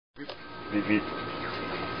Beep beep.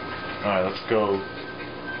 Alright, let's go.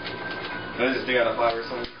 Did I just 3 out of 5 or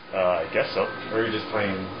something? I guess so. Or are you just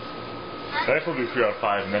playing? I guess we'll do 3 out of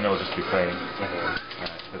 5 and then it'll just be playing. Okay.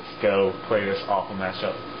 Alright, let's go play this awful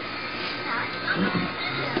matchup.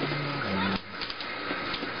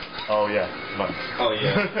 Oh yeah, buttons. Oh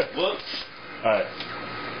yeah. Whoops. Alright.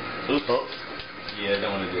 Oops. Oh. Yeah, I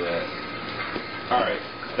don't want to do that. Alright.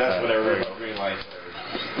 That's whatever. Green light.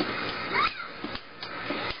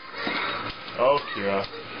 Oh, Kira.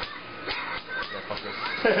 Yeah, fuck this.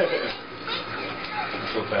 I'm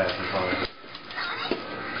so fast, I'm sorry.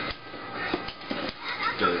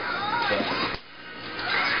 Good.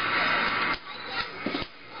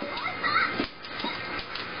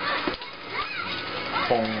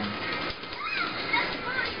 Boom.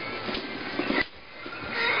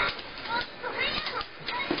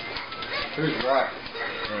 Who's what?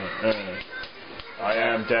 I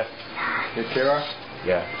am death. You're Kira?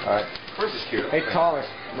 Yeah. Alright. First is cute. Hey, Thomas.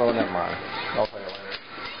 Oh, never mind. I'll play it later.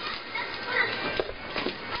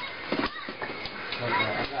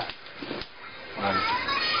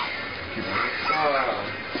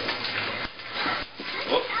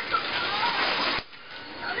 Whoop.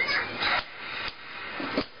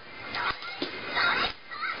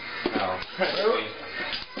 No.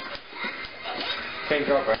 King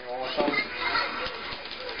Cobra, anyone want some?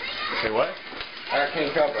 Say what? I got King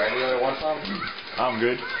Cobra, anyone want some? I'm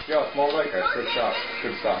good. Yo, small liquor, good stuff.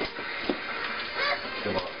 Good stuff.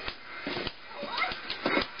 Good luck.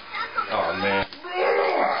 Oh man.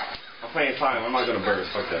 I'm playing time, I'm not gonna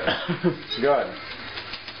burst. Fuck that. Good.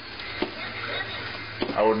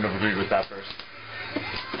 I wouldn't have agreed with that first.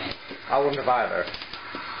 I wouldn't have either.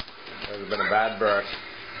 It would have been a bad burst.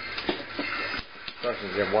 Especially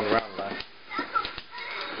if you have 1 round left.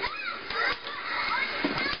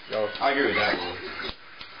 Yo, I agree with that one.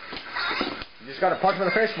 you just gotta punch him in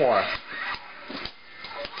the face more.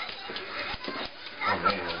 Oh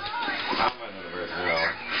man. I'm not gonna burst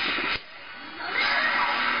now.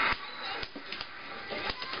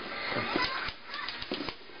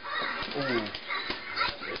 Ooh.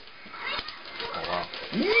 Oh wow.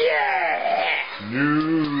 Yeah! No.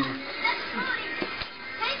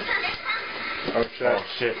 Oh shit. Oh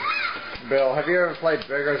shit. Bill, have you ever played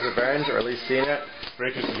Breaker's Revenge, or at least seen it?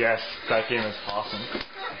 Breakers, yes. That game is awesome.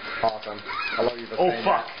 Awesome. I love you for Oh saying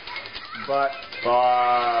fuck. that. But,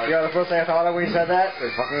 Fuck. you know, the first thing I thought of when you said that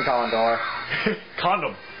was fucking Condor.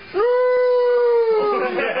 Condom.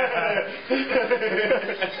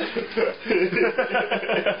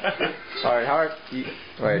 Alright, how are you?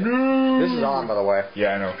 Wait. No. This is on, by the way.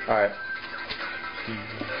 Yeah, I know. Alright.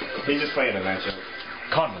 He's just playing a matchup.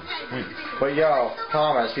 Condom. Wait. But yo,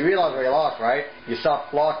 Thomas, you realize where you lost, right? You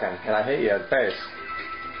stopped blocking, and I hit you in the face.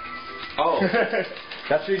 Oh.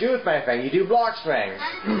 That's what you do with Mei-Fang. You do block strings.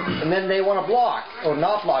 And then they want to block. Or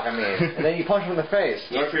not block, I mean. And then you punch them in the face.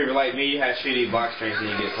 North Korea, like me, you have shitty block strength and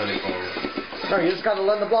you get punished for it. No, you just gotta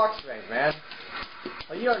learn the block strings, man.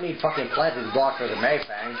 Well, you don't need fucking plenty to block with a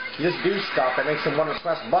Mei-Fang. You just do stuff that makes them want to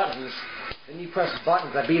press buttons. Then you press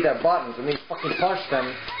buttons that be their buttons, and then you fucking punch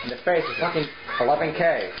them in the face with fucking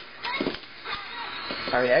 11K.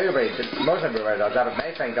 I mean, everybody, most everybody does that, but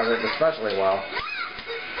Mei-Fang does it especially well.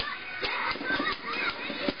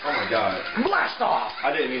 Oh my god. Blast off!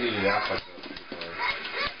 I didn't mean to do that. Fuck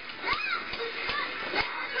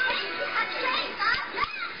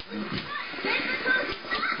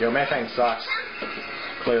Yo, Mei-Fang sucks.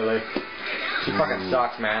 Clearly. She fucking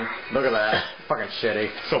sucks, man. Look at that. Fucking shitty.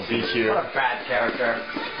 So B here. What a bad character.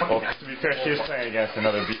 Well, to be fair, she is playing against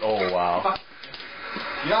another B. Oh wow.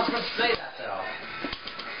 You're not supposed to say that, though.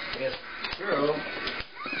 It's true.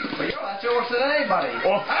 But yo, that's worse than anybody.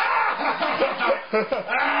 Oh.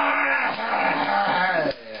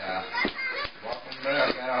 Yeah. Welcome to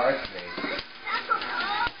America. That hurts me.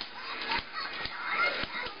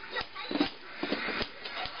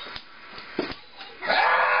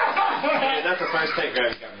 yeah, that's the first take grab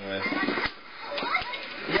you got me with.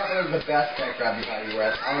 Yeah, but it was the best tech grab you got you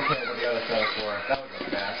with. I don't care what the other setups were. That was the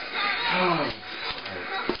best.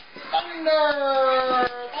 Thunder!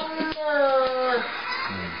 Thunder!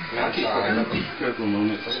 I'm sorry. That's a critical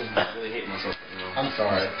moment. I really hate myself right now. I'm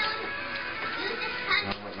sorry.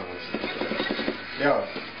 Yo.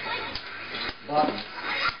 Button.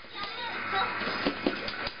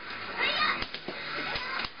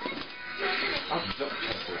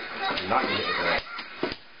 I'm not gonna hit with that.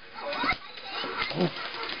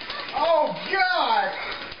 Oh, God!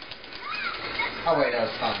 Oh, wait, no,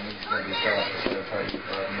 it's fine. He's going to be set up instead of trying to for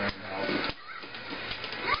a million help.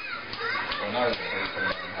 Well, now he's going to pay for a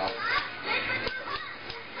million help.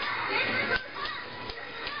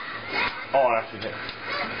 Oh, I actually hit.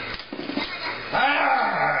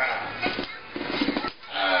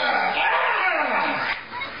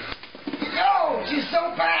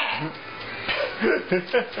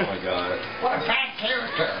 Oh my god. What a bad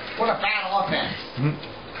character. What a bad offense.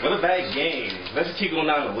 What a bad game. Let's just keep going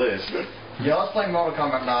down the list. Yeah, let's play Mortal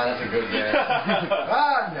Kombat 9. That's a good game.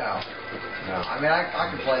 No. No. I mean, I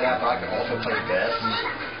can play that, but I can also play this.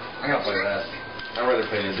 I'm gonna play this. I'd rather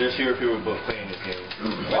play this. There's fewer people both playing this game.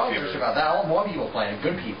 Well, I don't care about that. I want more people playing.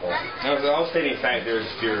 Good people. I was stating fact. There's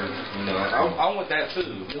fewer. You know, I want that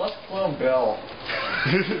too. Let's clone Bill.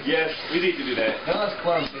 Yes, we need to do that. Then let's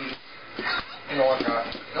clone Beast in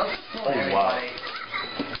Orca. Let's clone anybody. Wow.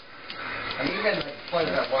 I mean, even like play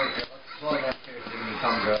that one good. Let's clone that too so you can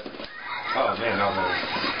become good. Oh man, that was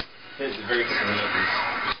it's very different.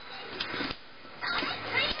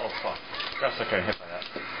 Oh fuck. Gosh, I got hit by that.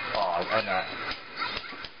 Oh, and that.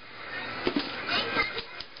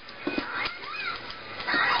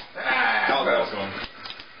 That was awesome.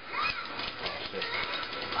 Oh, shit.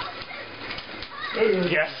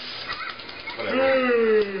 Yes. Whatever.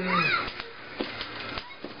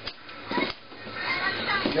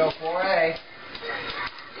 Go 4A.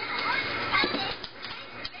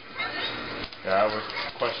 Yeah, that was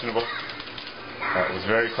questionable. That was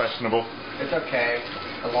very questionable. It's okay.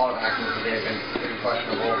 A lot of actions today have been pretty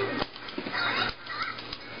questionable.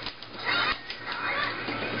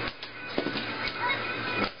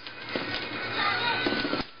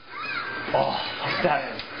 Oh, fuck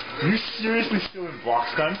that. Are you seriously still in block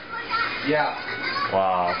stun? Yeah.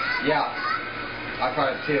 Wow. Yeah. I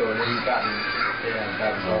tried it too, and it's gotten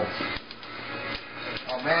bad results.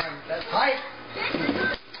 Oh man, that's hype!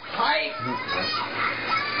 Hype!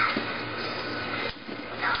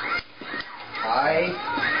 Hype!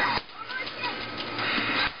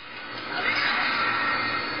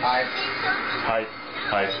 Hype! Hype,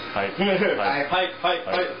 hype, hype, Hype, hype, hype,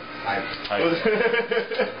 hype. hype.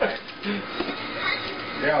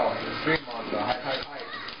 Yo, stream monster. Hype, hype,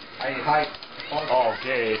 hype. Hype. Oh,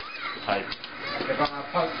 gay. Hype. If I'm a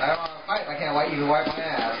punk, I don't want to fight. I can't wait you to wipe my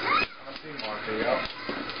ass. I'm a stream monster, yo.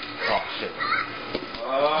 Oh, shit.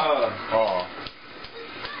 Oh. Oh.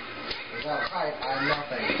 Without hype, I'm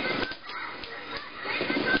nothing.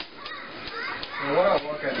 So what do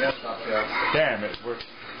I work on the other stuff here? Damn, it worked.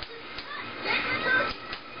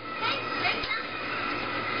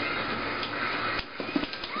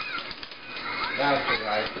 That was pretty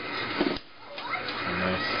hype. Oh,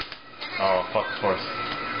 nice. Oh, fuck the horse.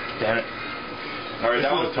 Damn it. Alright, This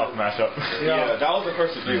that was was a tough matchup. Yeah, that was the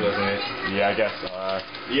first of three, wasn't it? Yeah, I guess.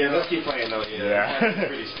 Yeah, let's keep playing though. Yeah. That's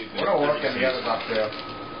pretty stupid. What do I work on the other stuff too?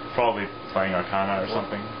 Probably playing Arcana or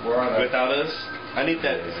something. Where are they? Without us, I need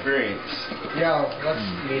that experience. Yo, let's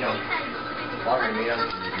meet them. I'm gonna meet them.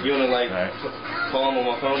 You wanna like Right. call them on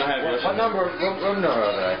my phone? I have your What number? What number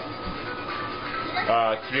are they?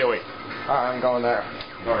 308. Alright, I'm going there.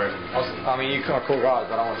 Alright. I mean, you are cool guys,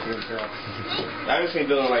 but I want to see them too. I haven't seen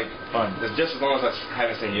Bill in like Fun. just as long as I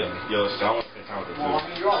haven't seen you, so I want to spend time with Well, I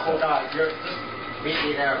him mean, you're all cool guys. You're just meet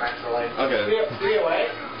me there eventually. too. Okay.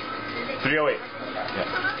 308? 308. Okay.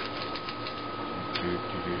 Yeah.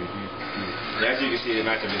 Yeah, as you can see, the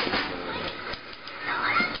matchup is.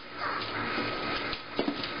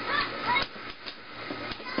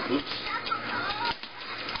 Oops.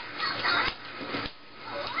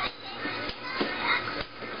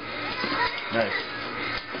 Nice.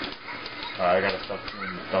 I gotta stop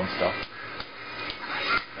doing dumb stuff.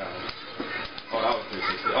 Oh, that was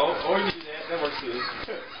 360. Oh, or you can do that. That works too.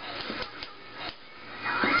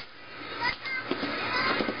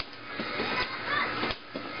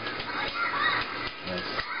 Nice.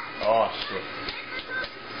 Oh, shit.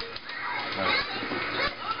 Nice.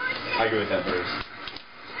 I agree with that verse.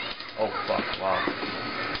 Oh, fuck. Wow.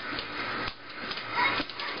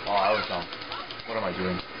 Oh, I was dumb. What am I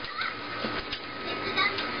doing?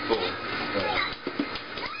 Cool.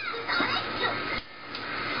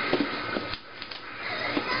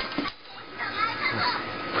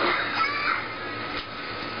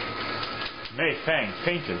 Mei-Fang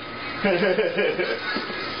fainted.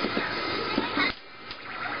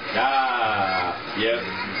 Ah, yep.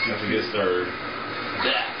 That's a good start.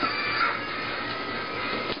 Yeah.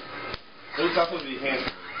 It was supposed to be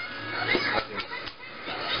handsome. I think.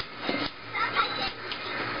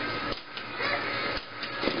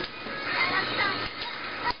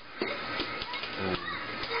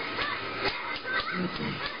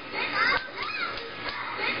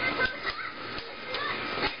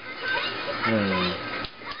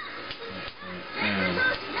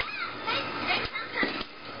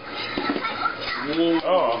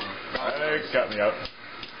 Oh, that got me up.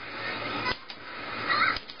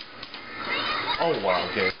 Oh, wow,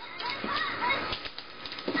 okay.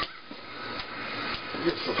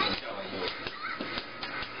 You're so fucking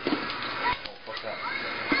Oh, fuck that.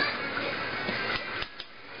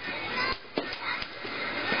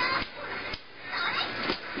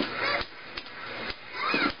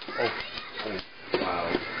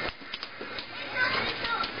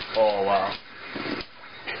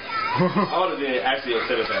 I would have been actually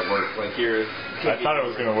upset if that worked. Like here, I thought it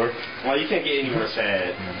was gonna work. Well, you can't get any more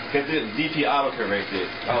sad because the DP auto-corrected.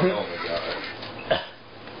 Oh my god.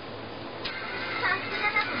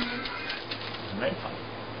 Mei-Fang.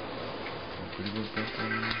 Pretty good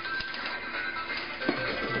person.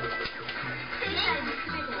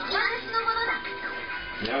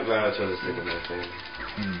 Yeah, I'm glad I chose to stick with my thing.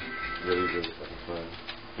 Really, really fucking fun.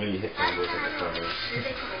 When you hit combos in the corner.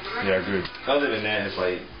 Yeah, good. Other than that, it's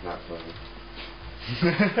like not fun.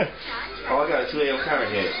 Oh, I got a 2 AM counter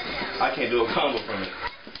hit. I can't do a combo from it.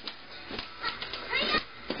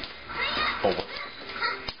 Oh.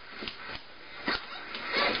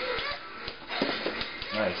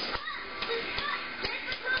 Nice.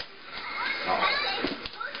 Oh.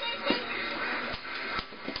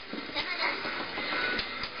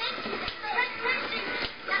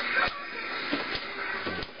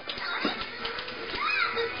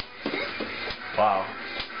 Wow.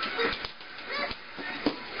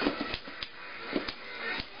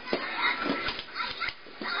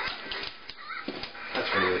 That's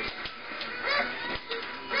pretty good.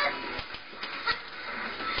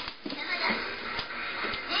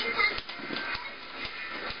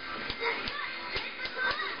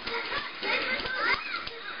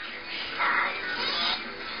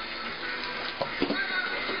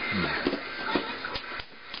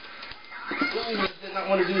 Ooh, I did not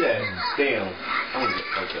want to do that. Damn. I'm gonna get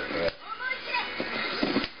fucked up for that.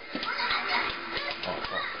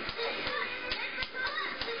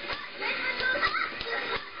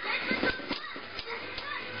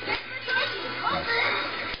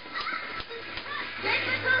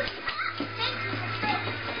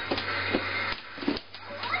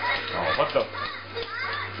 Oh, what the?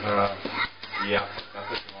 Yeah. That's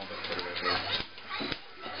just the one that's put it right there.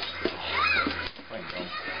 Playing dumb.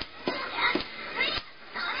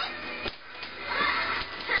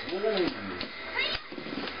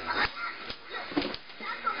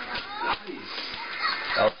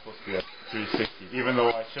 That was supposed to be a 360, even though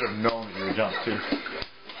I should have known that you would jump too.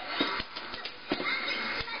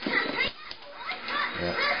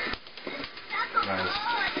 Yeah. Nice.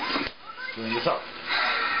 Doing this up.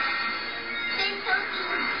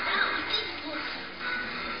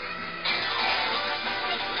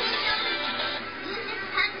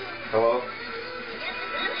 Hello?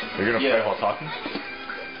 You're gonna play while talking?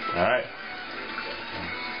 Alright.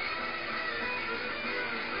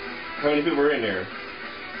 How many people are in there?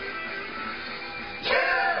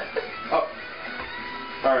 Oh.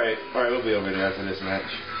 Alright, we'll be over there after this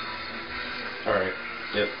match. Alright,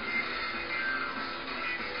 yep.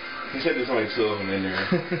 He said there's only 2 of them in there.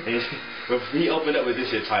 But he opened up with this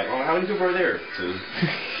shit type. Oh, how many people are there? 2.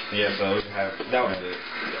 Yeah, so that was it.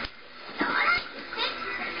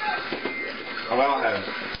 Oh,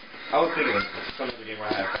 I was thinking of some of the game where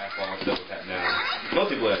I had fastball and double tap down. Most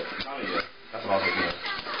people have. Not me yet. That's what I was thinking of.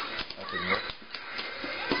 That didn't work.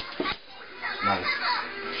 Nice.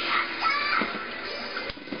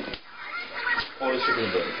 Oh, this chicken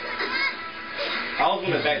is good. I was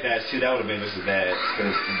going to backdash too. That would have been just as bad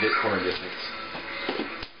because it's the corner distance.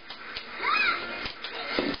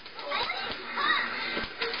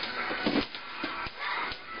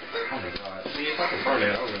 Oh my god. See, if I could burn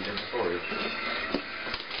it, I would have been before it.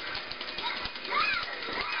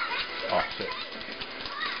 Oh shit.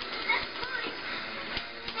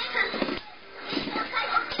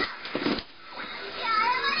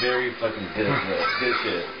 Very fucking good, bro. Good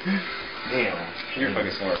shit. Damn. You're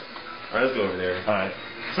fucking smart. Alright, let's go over there. Alright.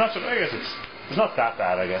 It's not so, I guess it's not that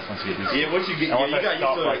bad, I guess, once you get used to it. Yeah, once you get, and once you I got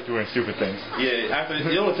stop used to like doing stupid things. Yeah, after it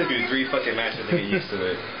only took you 3 fucking matches to get used to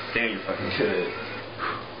it. Damn, you're fucking good.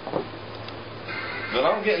 But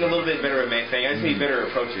I'm getting a little bit better at Mei-Fang. I just need better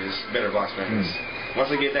approaches, better block strings. Once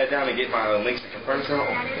I get that down and get my links and confirm, oh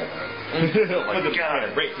my god. Oh my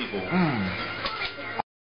god. Break people.